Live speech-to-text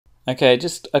Okay,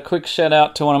 just a quick shout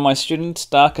out to one of my students,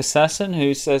 Dark Assassin,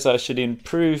 who says I should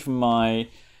improve my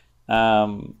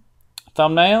um,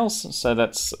 thumbnails. So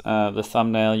that's the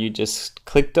thumbnail you just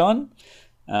clicked on.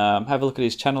 Have a look at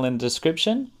his channel in the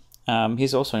description.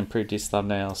 He's also improved his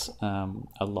thumbnails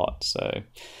a lot. So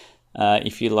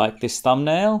if you like this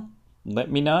thumbnail,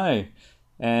 let me know.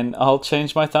 And I'll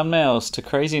change my thumbnails to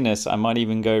craziness. I might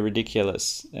even go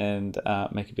ridiculous and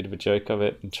make a bit of a joke of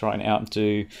it and try and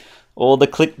outdo all the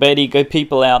clickbaity go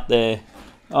people out there.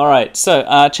 All right,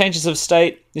 so changes of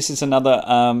state. This is another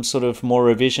sort of more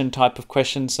revision type of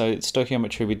question. So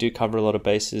stoichiometry, we do cover a lot of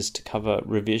bases to cover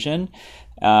revision.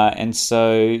 And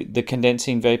so the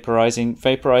condensing,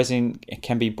 vaporizing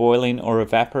can be boiling or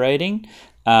evaporating.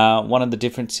 One of the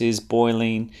differences,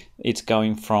 boiling, it's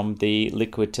going from the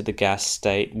liquid to the gas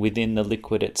state within the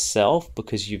liquid itself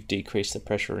because you've decreased the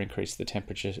pressure or increased the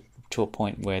temperature to a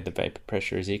point where the vapor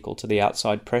pressure is equal to the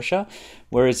outside pressure,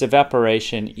 whereas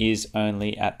evaporation is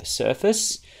only at the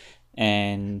surface.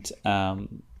 And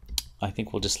I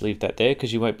think we'll just leave that there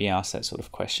because you won't be asked that sort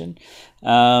of question.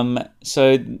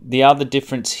 So the other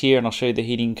difference here, and I'll show you the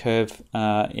heating curve,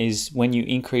 is when you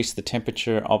increase the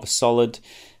temperature of a solid,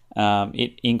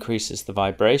 it increases the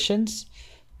vibrations,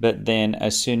 but then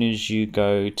as soon as you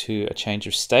go to a change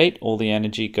of state, all the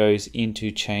energy goes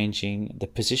into changing the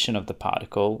position of the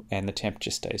particle and the temperature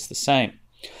stays the same.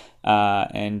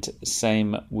 And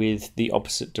same with the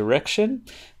opposite direction.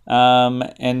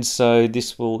 And so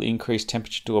this will increase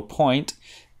temperature to a point,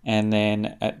 and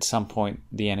then at some point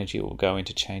the energy will go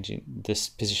into changing this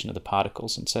position of the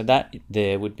particles. And so that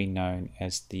there would be known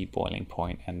as the boiling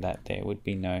point, and that there would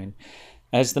be known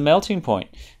as the melting point.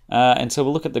 And so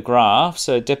we'll look at the graph.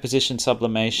 So deposition,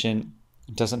 sublimation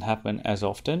doesn't happen as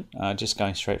often, just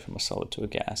going straight from a solid to a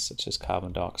gas, such as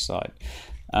carbon dioxide.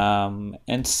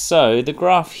 And so the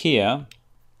graph here,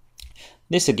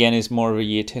 this again is more of a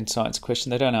year 10 science question.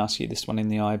 They don't ask you this one in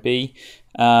the IB,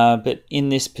 but in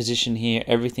this position here,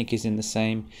 everything is in the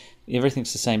same,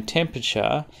 everything's the same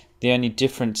temperature. The only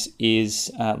difference is,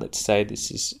 let's say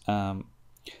this is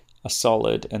a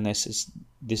solid and this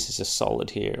is a solid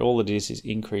here. All it is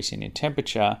increasing in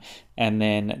temperature, and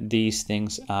then these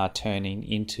things are turning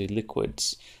into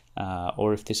liquids.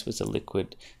 Or if this was a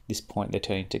liquid, this point they're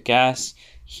turning to gas.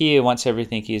 Here, once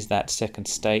everything is that second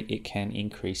state, it can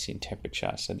increase in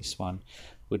temperature. So this one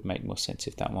would make more sense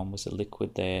if that one was a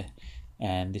liquid there,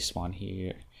 and this one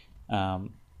here.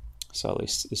 So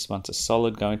this one's a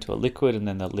solid going to a liquid, and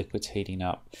then the liquid's heating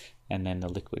up, and then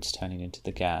the liquid's turning into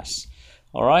the gas.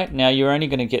 All right, now you're only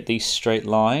going to get these straight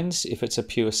lines if it's a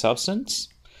pure substance.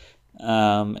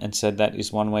 And so that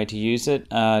is one way to use it.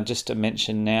 Just to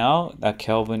mention now,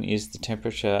 Kelvin is the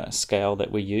temperature scale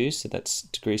that we use, so that's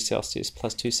degrees Celsius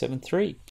plus 273.